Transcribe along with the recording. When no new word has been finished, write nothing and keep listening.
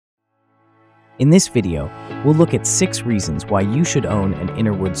In this video, we'll look at 6 reasons why you should own an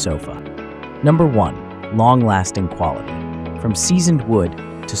Interwood sofa. Number 1. Long-lasting quality. From seasoned wood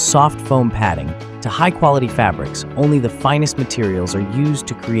to soft foam padding to high-quality fabrics, only the finest materials are used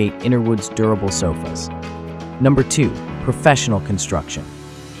to create Interwood's durable sofas. Number 2. Professional construction.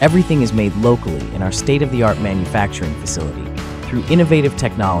 Everything is made locally in our state-of-the-art manufacturing facility through innovative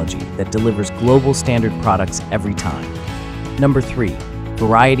technology that delivers global standard products every time. Number 3.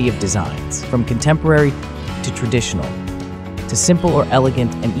 Variety of designs. From contemporary to traditional, to simple or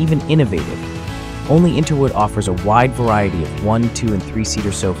elegant and even innovative, only Interwood offers a wide variety of 1, 2, and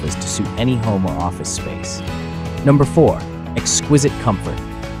 3-seater sofas to suit any home or office space. Number 4. Exquisite comfort.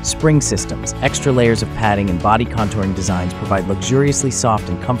 Spring systems, extra layers of padding, and body contouring designs provide luxuriously soft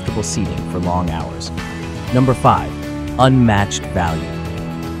and comfortable seating for long hours. Number 5. Unmatched value.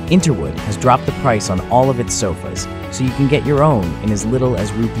 Interwood has dropped the price on all of its sofas, so you can get your own in as little as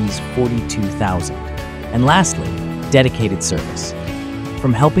rupees 42,000. And lastly, dedicated service.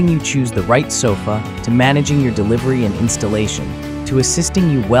 From helping you choose the right sofa, to managing your delivery and installation, to assisting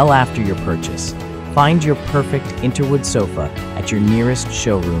you well after your purchase, find your perfect Interwood sofa at your nearest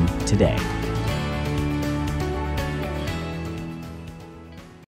showroom today.